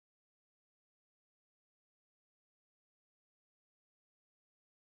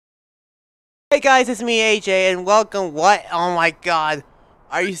Hey guys, it's me AJ and welcome. What? Oh my god.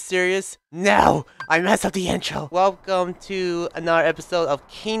 Are you serious? No! I messed up the intro. Welcome to another episode of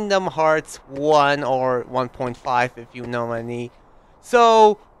Kingdom Hearts 1 or 1.5 if you know my need.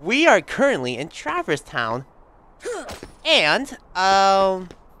 So, we are currently in Traverse Town. And,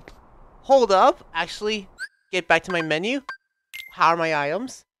 hold up. Actually, get back to my menu. How are my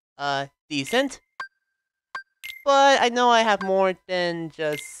items? Decent. But I know I have more than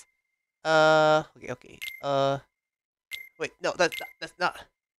just okay. Wait, no, that's not.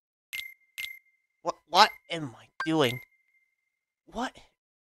 What am I doing? What?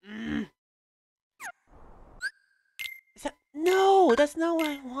 Is that? No, that's not what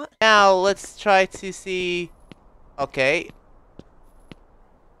I want. Now, let's try to see. Okay.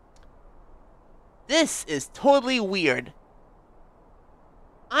 This is totally weird.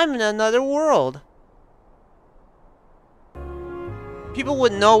 I'm in another world. People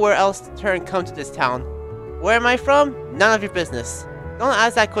would know where else to turn come to this town. Where am I from? None of your business. Don't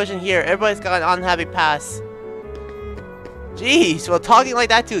ask that question here. Everybody's got an unhappy past. Jeez, well, talking like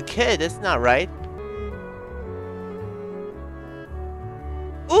that to a kid, that's not right.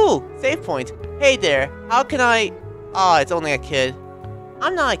 Ooh, save point. Hey there, how can I... Oh, it's only a kid.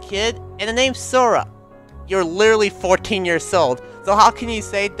 I'm not a kid, and the name's Sora. You're literally 14 years old, so how can you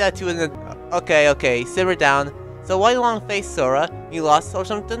say that to an... Okay, simmer down. So why long face, Sora? You lost or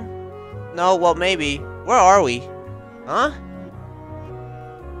something? No, well maybe. Where are we? Huh?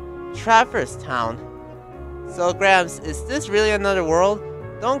 Traverse Town. So Gramps, is this really another world?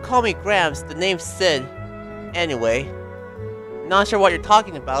 Don't call me Gramps, the name's Sid. Anyway. Not sure what you're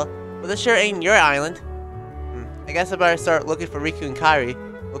talking about, but this sure ain't your island. I guess I better start looking for Riku and Kairi.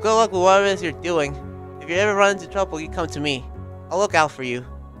 Well, good luck with whatever it is you're doing. If you ever run into trouble, you come to me. I'll look out for you.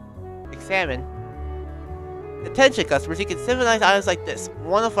 Examine. Attention customers, you can symbolize items like this.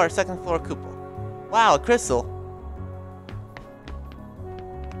 One of our second floor cupola. Wow, a crystal.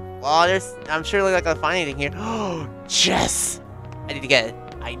 Well, I'm sure not gonna find anything here. Oh, chess! I need to get it.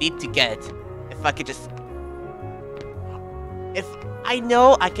 I need to get it. If I could just... If I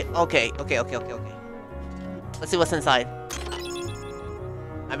know I can... Okay. Let's see what's inside.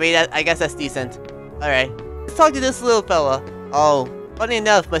 I mean, I guess that's decent. Alright. Let's talk to this little fella. Oh, funny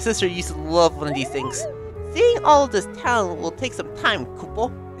enough, my sister used to love one of these things. Seeing all of this town will take some time, Kupo,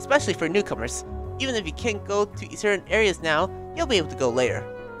 especially for newcomers. Even if you can't go to certain areas now, you'll be able to go later.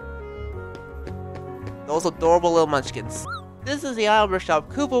 Those adorable little munchkins. This is the item shop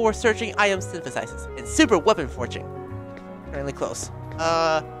Kupo were searching item synthesizers and super weapon forging. Currently close.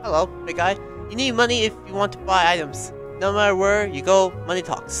 Hello, big guy. You need money if you want to buy items. No matter where you go, money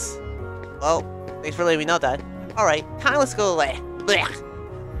talks. Well, thanks for letting me know that. Alright, kinda let's go away. Blech.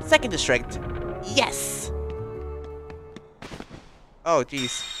 Second district. Yes! Oh,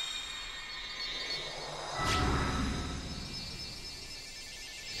 jeez.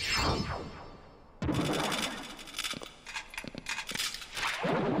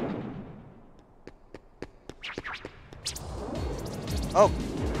 Oh,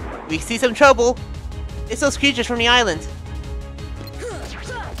 we see some trouble. It's those creatures from the island.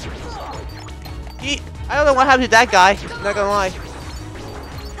 I don't know what happened to that guy. I'm not gonna lie.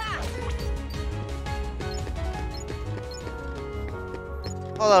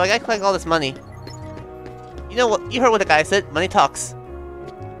 Hold on, I gotta collect all this money. You know what? You heard what the guy said. Money talks.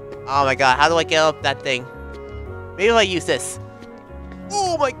 Oh my god, how do I get up that thing? Maybe if I use this.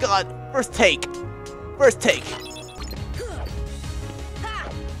 Oh my god! First take! First take!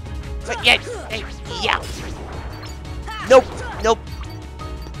 But yeah! Yeah! Nope! Nope!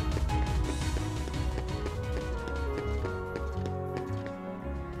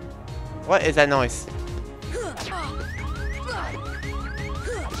 What is that noise?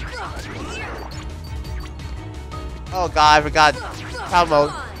 Oh god, I forgot. Power mode.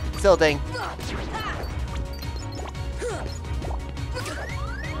 Still thing.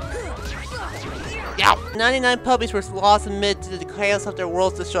 Yeah. 99 puppies were lost amid to the chaos of their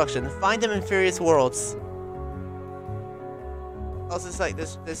world's destruction. Find them in various worlds. Oh, so it's like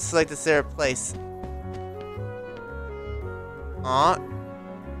this is like the Sarah place. Aw.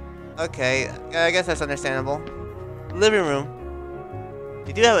 Okay, I guess that's understandable. Living room.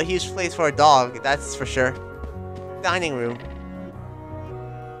 You do have a huge place for a dog, that's for sure. Dining room.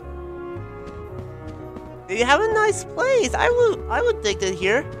 You have a nice place. I would dig it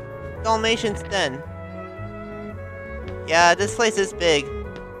here. Dalmatian's Den. Yeah, this place is big.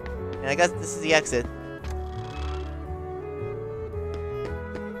 And I guess this is the exit.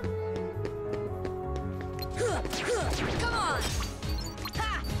 Come on.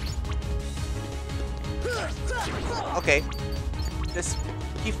 Okay. Just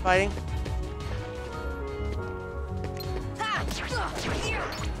keep fighting.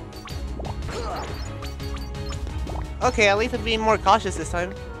 Okay, at least I'm being more cautious this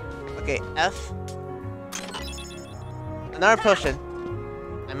time. Okay, F. Another potion.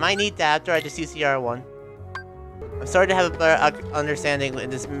 I might need that after I just use the R1. I'm starting to have a better understanding in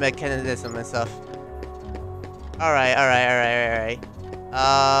this mechanism and stuff. Alright.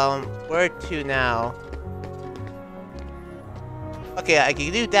 Where to now? Okay, I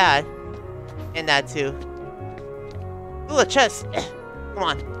can do that. And that too. Ooh, a chest! Come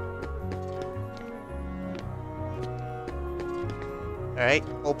on. Alright,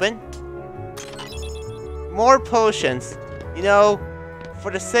 open. More potions. You know,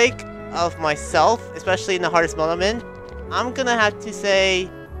 for the sake of myself, especially in the hardest mode I'm in, I'm gonna have to say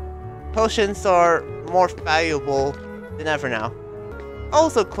potions are more valuable than ever now.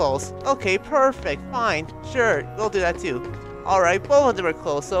 Also close. Okay, perfect. Fine. Sure, we'll do that too. Alright, both of them are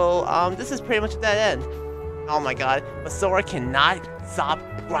close, so this is pretty much a dead end. Oh my god, but Sora cannot stop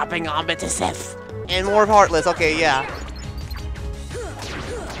grabbing on to Sif. And more Heartless, okay, yeah.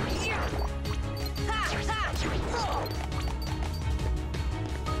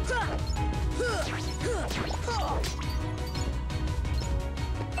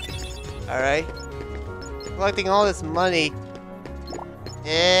 Alright. Collecting all this money.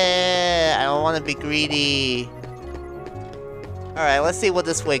 I don't want to be greedy. Alright, let's see what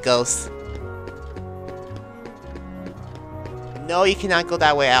this way goes. No, you cannot go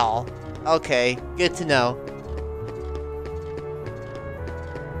that way at all. Okay, good to know.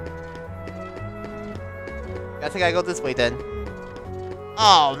 Guess I gotta go this way then.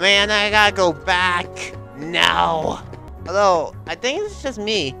 Oh man, I gotta go back. No. Although, I think it's just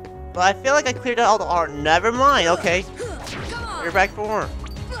me. But I feel like I cleared out all the art. Never mind, okay. You're back for more.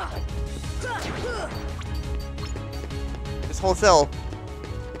 This whole cell.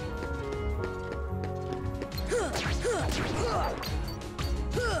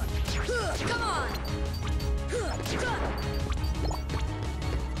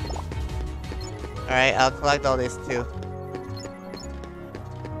 Alright, I'll collect all this too.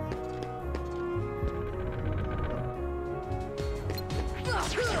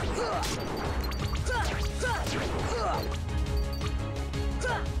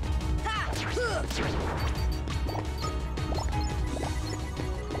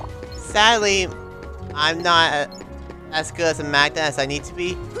 Sadly, I'm not as good as a magnet as I need to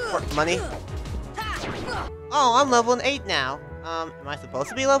be for money. Oh, I'm level 8 now. Am I supposed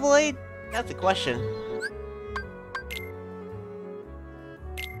to be level 8? That's the question.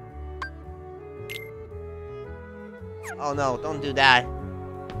 Oh no, don't do that.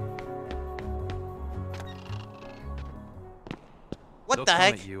 What the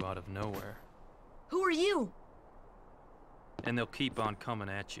heck? They'll come at you out of nowhere. Who are you? And they'll keep on coming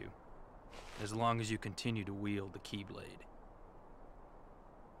at you. As long as you continue to wield the Keyblade.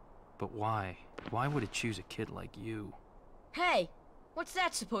 But why? Why would it choose a kid like you? Hey, what's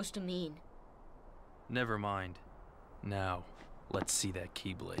that supposed to mean? Never mind. Now, let's see that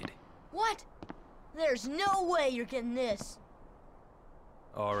Keyblade. What? There's no way you're getting this.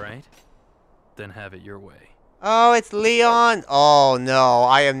 Alright. Then have it your way. Oh, it's Leon! Oh no,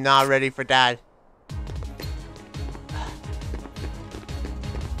 I am not ready for that.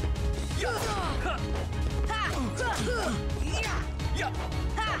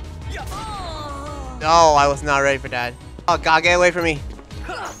 No, I was not ready for that. Oh god, get away from me.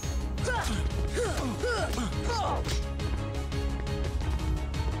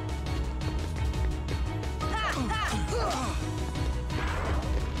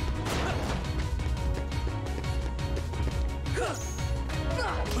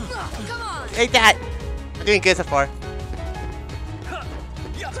 Take that! I'm doing good so far.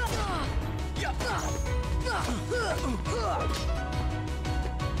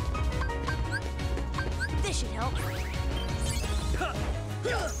 This should help.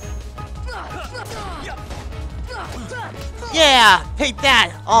 Yeah! Take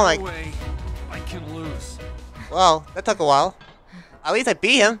that! Oh my... No way. I can lose. Well, that took a while. At least I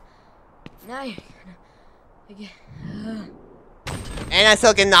beat him. Now you're gonna... And I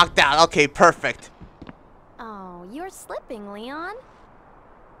still get knocked out. Okay, perfect. Oh, you're slipping, Leon.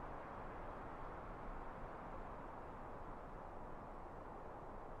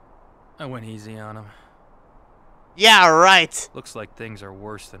 I went easy on him. Yeah, right. Looks like things are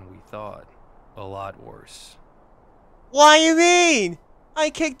worse than we thought. A lot worse. What do you mean? I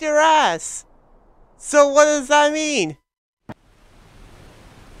kicked your ass. So what does that mean?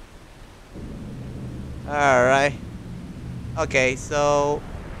 Alright. Okay, so...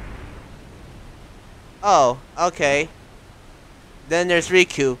 Oh, okay. Then there's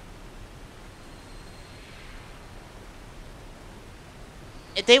Riku.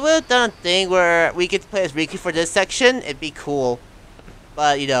 If they would have done a thing where we get to play as Riku for this section, it'd be cool.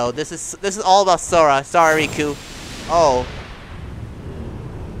 But you know, this is all about Sora. Sorry, Riku. Oh.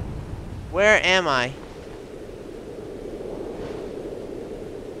 Where am I?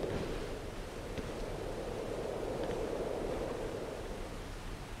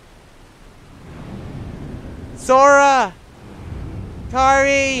 Sora!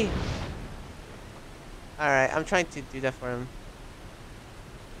 Kari! Alright, I'm trying to do that for him.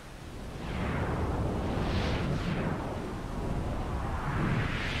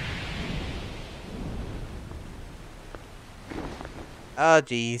 Oh,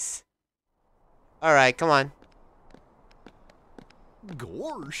 jeez. Alright, come on.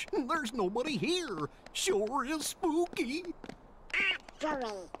 Gosh, there's nobody here. Sure is spooky.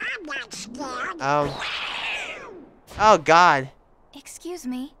 Actually, I'm not scared. Oh, God. Excuse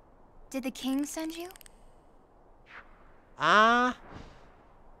me. Did the king send you? Oh,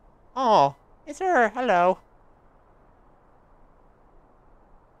 it's her. Hello.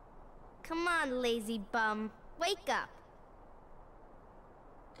 Come on, lazy bum. Wake up.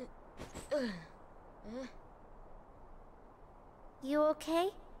 You okay?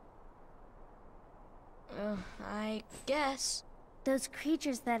 I guess. Those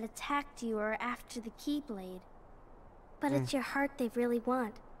creatures that attacked you are after the Keyblade. But it's your heart they really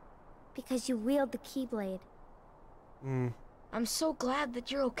want. Because you wield the Keyblade. I'm so glad that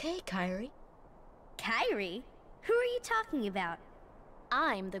you're okay, Kairi. Kairi? Who are you talking about?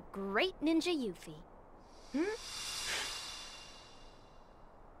 I'm the great ninja Yuffie.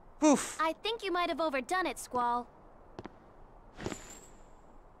 Poof. I think you might have overdone it, Squall.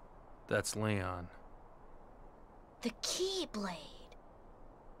 That's Leon. The Keyblade.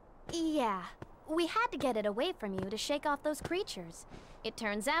 Yeah. We had to get it away from you to shake off those creatures. It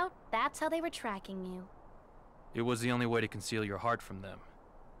turns out that's how they were tracking you. It was the only way to conceal your heart from them.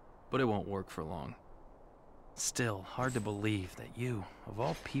 But it won't work for long. Still, hard to believe that you, of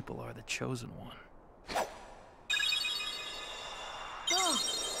all people, are the chosen one.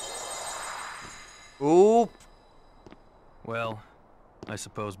 Oop. Well, I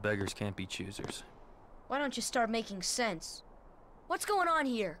suppose beggars can't be choosers. Why don't you start making sense? What's going on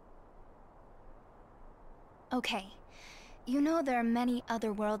here? Okay. You know there are many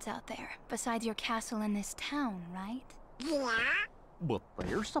other worlds out there, besides your castle in this town, right? Yeah? But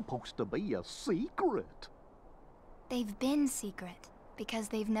they're supposed to be a secret. They've been secret, because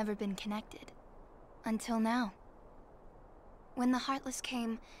they've never been connected. Until now. When the Heartless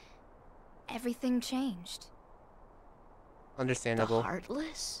came, everything changed. Understandable. The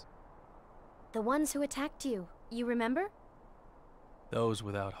Heartless? The ones who attacked you, you remember? Those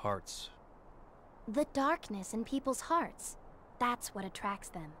without hearts. The darkness in people's hearts. That's what attracts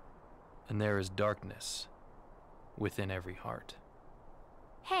them. And there is darkness within every heart.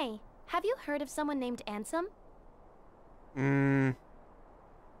 Hey, have you heard of someone named Ansem? And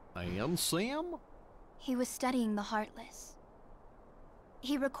Sam? He was studying the Heartless.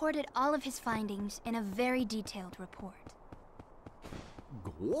 He recorded all of his findings in a very detailed report.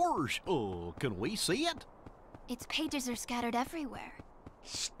 Gosh, can we see it? Its pages are scattered everywhere.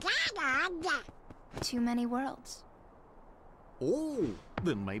 Scattered? Too many worlds. Oh,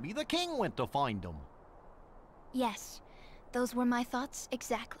 then maybe the king went to find them. Yes, those were my thoughts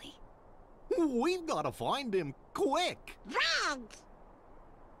exactly. We've got to find him quick. Right!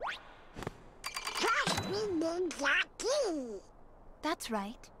 First we need that key. That's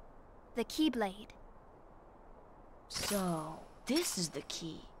right. The Keyblade. So, this is the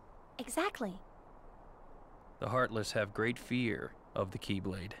key. Exactly. The Heartless have great fear of the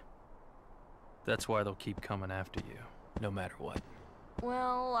Keyblade. That's why they'll keep coming after you, no matter what.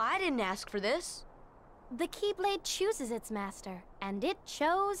 Well, I didn't ask for this. The Keyblade chooses its master, and it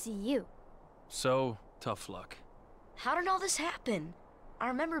chose you. So, tough luck. How did all this happen? I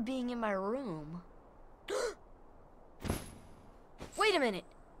remember being in my room. Wait a minute.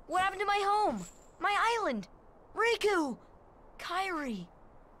 What happened to my home? My island? Riku! Kairi!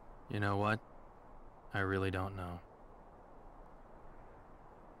 You know what? I really don't know.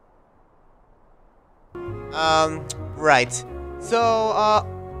 Right. So,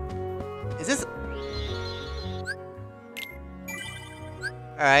 is this...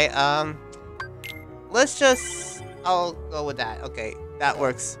 Alright, let's just... I'll go with that. Okay, that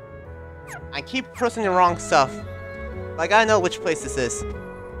works. I keep pressing the wrong stuff. But I gotta know which place this is.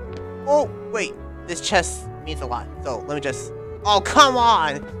 Oh, wait. This chest means a lot. So, let me just... Oh, come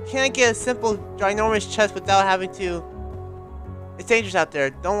on! Can't I get a simple, ginormous chest without having to... It's dangerous out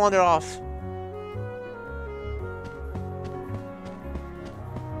there. Don't wander off.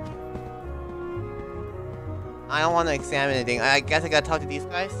 I don't want to examine anything. I guess I gotta talk to these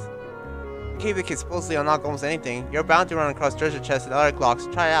guys. Keep the kids supposedly unlock almost anything. You're bound to run across treasure chests and other locks.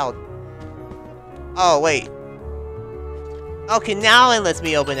 Try it out. Oh, wait. Okay, now it lets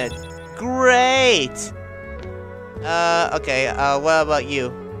me open it. Great! Okay, what about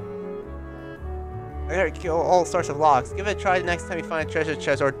you? I gotta kill all sorts of locks. Give it a try the next time you find a treasure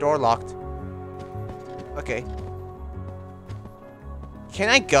chest or a door locked. Okay. Can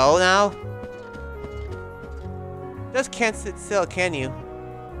I go now? Just can't sit still, can you?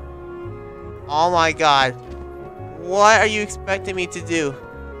 Oh my god. What are you expecting me to do?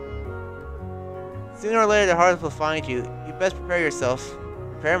 Sooner or later, the Heartless will find you. You best prepare yourself.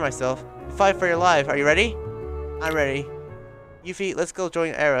 Prepare myself. Fight for your life. Are you ready? I'm ready. Yuffie, let's go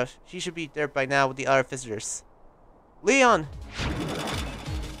join Era. She should be there by now with the other visitors. Leon!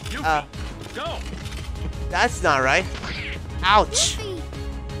 Yuffie, go! That's not right. Ouch!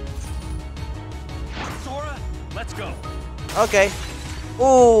 Sora, let's go. Okay.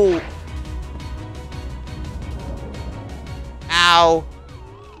 Ooh! Ow!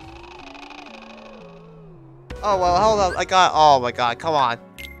 Oh, well, hold up. I got. Oh my god, come on.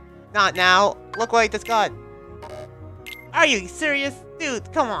 Not now. Look what I just got. Are you serious?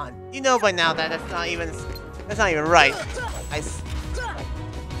 Dude, come on. You know by now that that's not even right.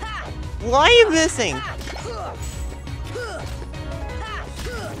 Why are you missing?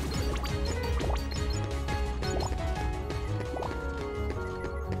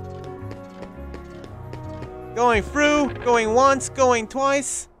 Going through, going once, going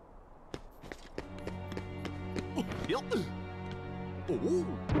twice. Yep. Oh,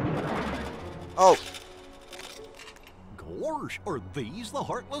 Oh, gosh, are these the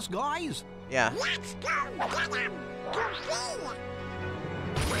Heartless guys? yeah. Let's go get him.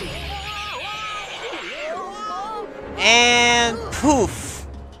 And poof.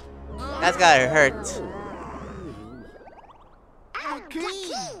 That's gotta hurt.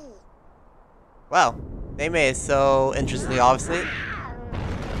 Okay. Wow, they made it so interesting, obviously.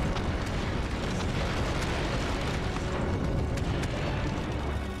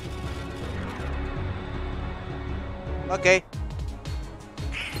 Okay.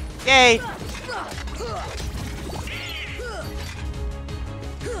 Yay! Come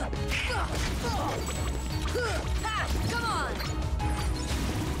on!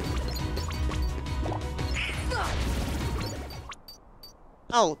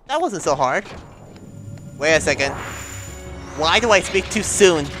 Oh, that wasn't so hard. Wait a second. Why do I speak too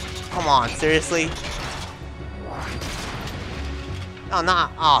soon? Come on, seriously? Oh,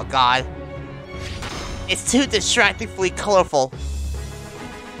 not. Oh, God. It's too distractingly colorful.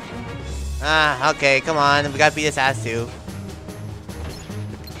 Ah, okay, come on. We gotta beat this ass too.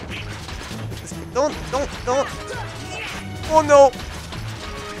 Don't. Oh no!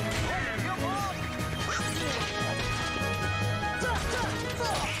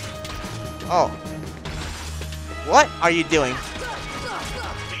 Oh. What are you doing?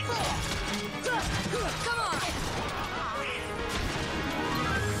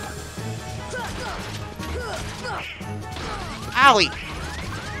 Owie!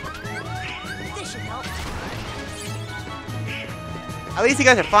 This should help. At least you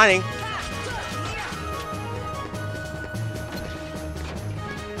guys are fighting.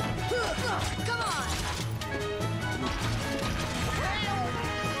 Come on!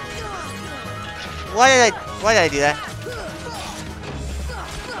 Why did I do that?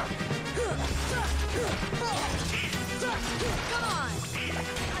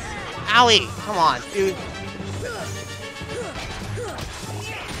 Owie! Come on, dude.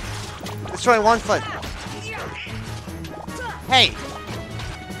 Destroy one foot. Hey!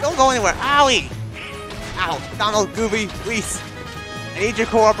 Don't go anywhere. Owie! Ow. Donald, Goofy, please. I need your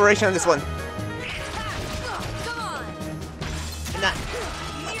cooperation on this one. And that.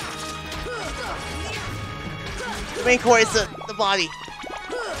 The main core is the body.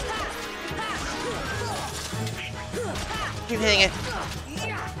 Keep hitting it.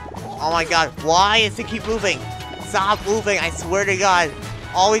 Oh my god, why does it keep moving? Stop moving, I swear to god.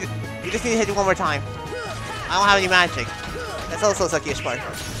 Always, you just need to hit it one more time. I don't have any magic. That's also a sucky-ish part.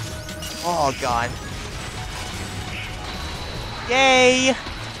 Oh god. Yay!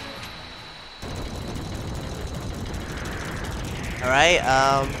 Alright,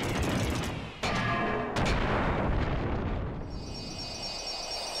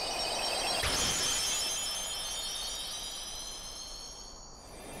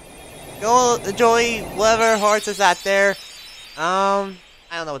 go enjoy whatever hearts is out there. I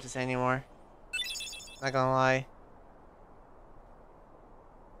don't know what to say anymore. Not gonna lie.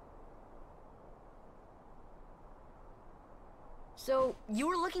 So, you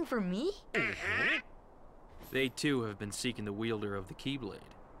were looking for me? They too have been seeking the wielder of the Keyblade.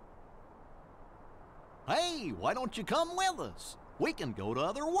 Hey, why don't you come with us? We can go to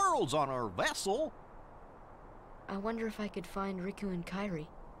other worlds on our vessel. I wonder if I could find Riku and Kairi.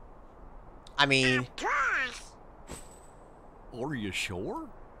 I mean, Of course. Are you sure?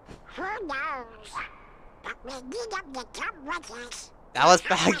 Who knows? But we need them to come with us. that was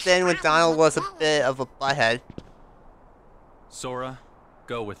back then when Donald was a bit of a butthead. Sora,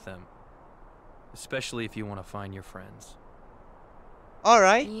 go with them. Especially if you want to find your friends.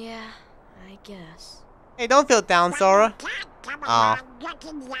 Alright. Yeah, I guess. Hey, don't feel down, Sora. But you can't come Aw. along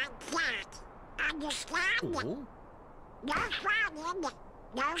looking like that. Understand? Oh, No frowning,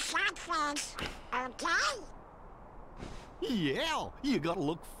 no sad face, okay? yeah, you gotta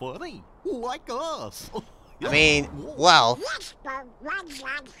look funny, like us. I mean, well, Yes, but ones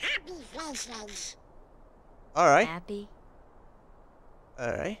on happy faces. alright. Happy?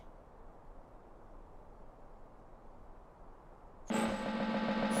 Alright.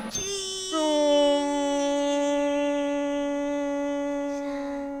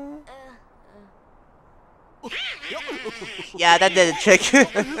 Yeah, that did a trick.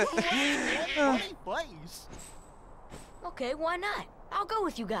 Funny face. Okay, why not? I'll go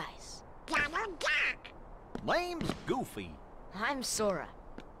with you guys. Donald Duck. Name's Goofy. I'm Sora.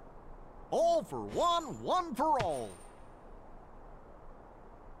 All for one, one for all.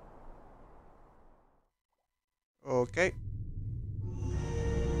 Okay.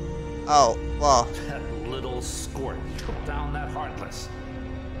 Oh, well. That little squirt took down that Heartless.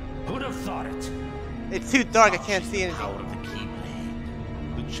 Who'd have thought it? It's too dark, I can't see anything. Power of the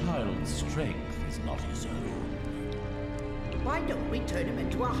Keyblade. The child's strength is not his own. Why don't we turn him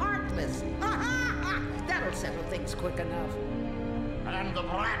into a Heartless? That'll settle things quick enough. And the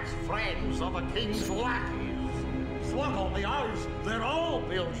brat's friends are the king's lackeys. Slug on the eyes, they're all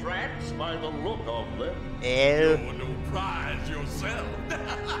bilge rats by the look of them. Ew. no prize yourself.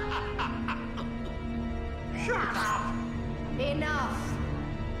 Shut up! Enough!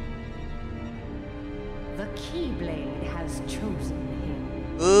 The Keyblade has chosen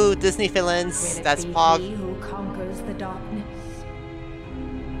him. Ooh, Disney villains. Will it That's be Pog. he who conquers the darkness?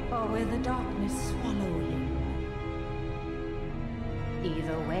 Or will the darkness swallow him?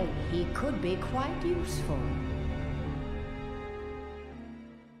 Either way, he could be quite useful.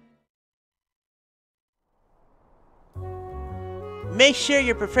 Make sure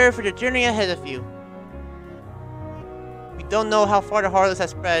you're prepared for the journey ahead of you. We don't know how far the Heartless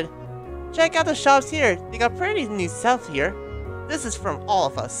has spread. Check out the shops here. They got pretty new stuff here. This is from all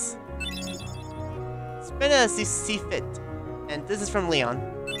of us. Spend it as you see fit. And this is from Leon.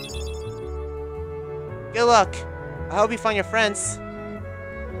 Good luck. I hope you find your friends.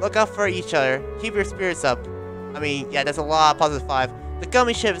 Look out for each other. Keep your spirits up. I mean, yeah, that's a lot of positive 5. The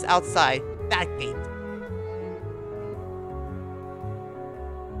gummy ship is outside that gate.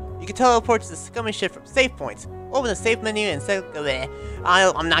 You can teleport to the scummy ship from save points. Open the save menu and say,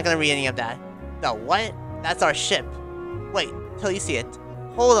 I'm not gonna read any of that. The what? That's our ship. Wait, till you see it.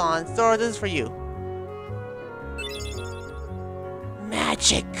 Hold on, Sora, this is for you.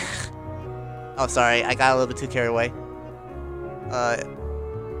 Magic! Oh, sorry, I got a little bit too carried away.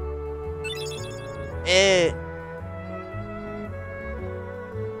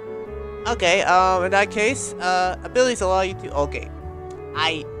 Okay, in that case, abilities allow you to, okay.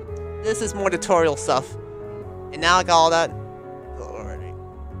 This is more tutorial stuff. And now I got all that already.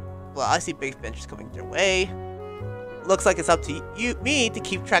 Well, I see big benches coming their way. Looks like it's up to me to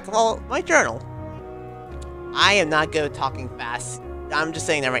keep track of all my journal. I am not good at talking fast. I'm just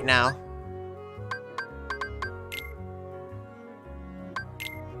saying that right now.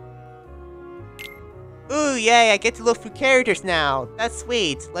 Ooh, yay, I get to look through characters now. That's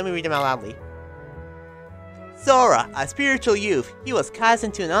sweet. Let me read them out loudly. Sora, a spiritual youth, he was cast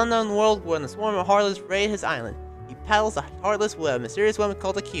into an unknown world when a swarm of Heartless raid his island. He paddles the Heartless with a mysterious woman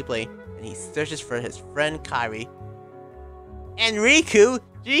called the Keyblade, and he searches for his friend Kairi. And Riku?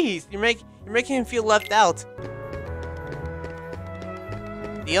 Jeez, you're making him feel left out.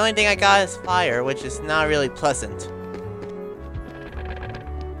 The only thing I got is fire, which is not really pleasant.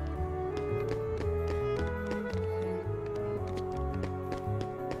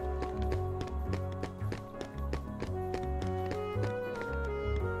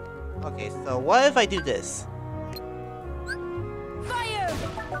 Okay, so what if I do this? Fire!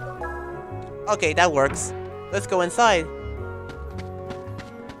 Okay, that works. Let's go inside.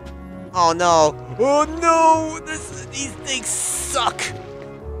 Oh no. Oh no! These things suck!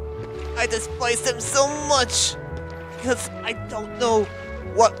 I despise them so much! Because I don't know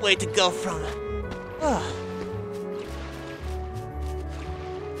what way to go from.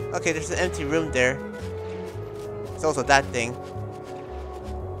 Okay, there's an empty room there. There's also that thing.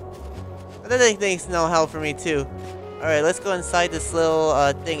 But that thing's no help for me too. Alright, let's go inside this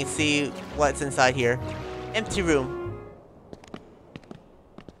little thing and see what's inside here. Empty room.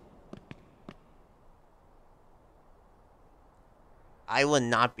 I will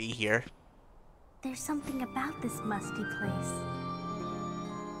not be here. There's something about this musty place.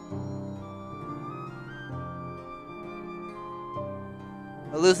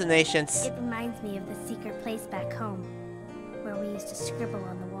 Hallucinations. It reminds me of the secret place back home, where we used to scribble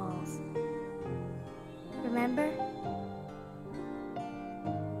on the walls. Remember?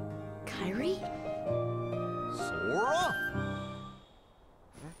 Kyrie? Sora?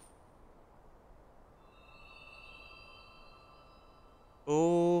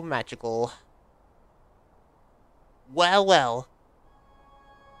 Oh, magical. Well, well.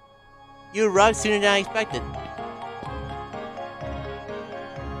 You arrived sooner than I expected.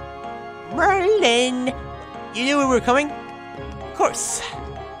 Merlin! You knew we were coming? Of course.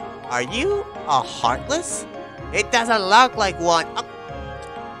 Are you a Heartless? It doesn't look like one.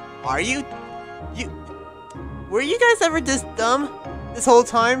 Are you? Were you guys ever this dumb? This whole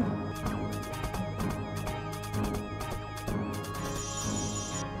time?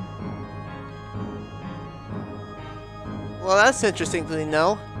 Well, that's interesting to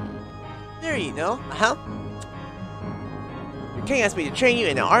know. There you know. Your king asked me to train you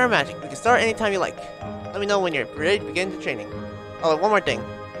in honor magic. We can start anytime you like. Let me know when you're ready to begin the training. Oh, one more thing.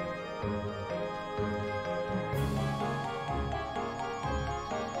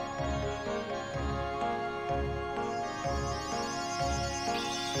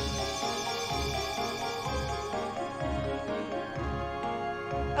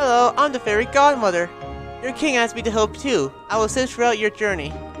 Hello, I'm the fairy godmother. Your king asked me to help too. I will assist throughout your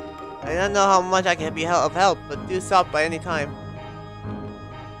journey. I don't know how much I can be of help, but do stop by any time.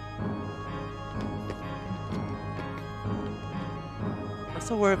 I'm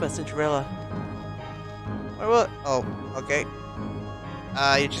so worried about Cinderella. Or what? Oh, okay.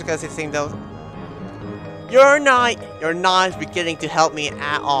 You're just gonna say the same though. You're not beginning to help me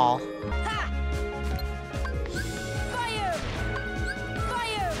at all. Fire!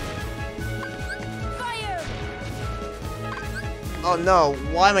 Fire! Fire! Oh no,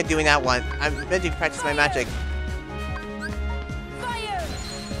 why am I doing that one? I'm meant to practice my magic. Fire!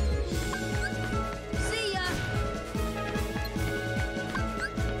 See ya!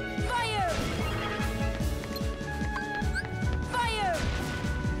 Fire! Fire!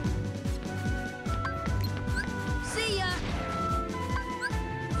 See ya!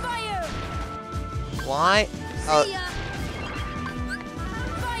 Fire! Why? See ya!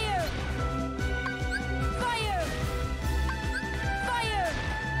 Fire! Fire! Fire!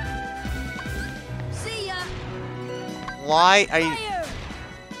 See ya! Why are you? Fire!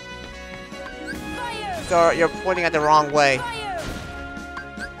 Fire! So you're pointing at the wrong way. Fire!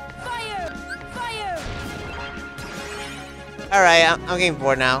 Fire! Fire! Alright, I'm getting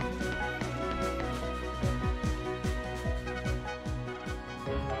bored now.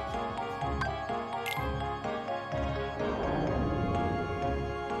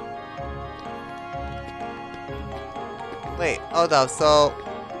 Wait, hold up, so...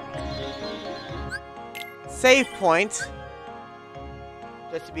 Save point.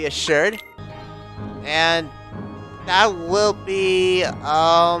 Just to be assured. And... that will be,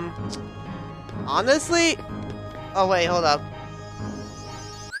 honestly... Oh wait, hold up.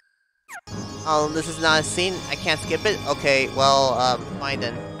 Oh, this is not a scene? I can't skip it? Okay, well, fine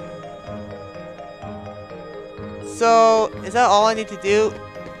then. So, is that all I need to do?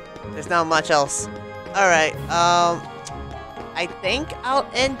 There's not much else. Alright, I think I'll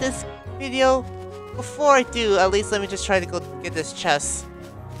end this video. Before I do, at least let me just try to go get this chest.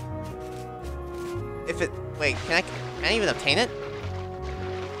 If it... Wait, can I even obtain it?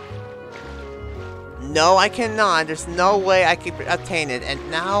 No, I cannot. There's no way I can obtain it.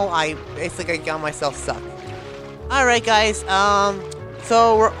 And now I basically got myself stuck. Alright, guys.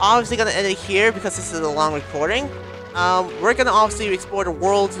 So we're obviously gonna end it here because this is a long recording. We're gonna obviously explore the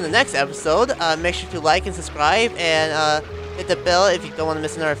worlds in the next episode. Make sure to like and subscribe and hit the bell if you don't want to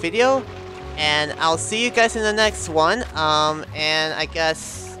miss another video. And I'll see you guys in the next one. And I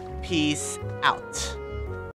guess peace out.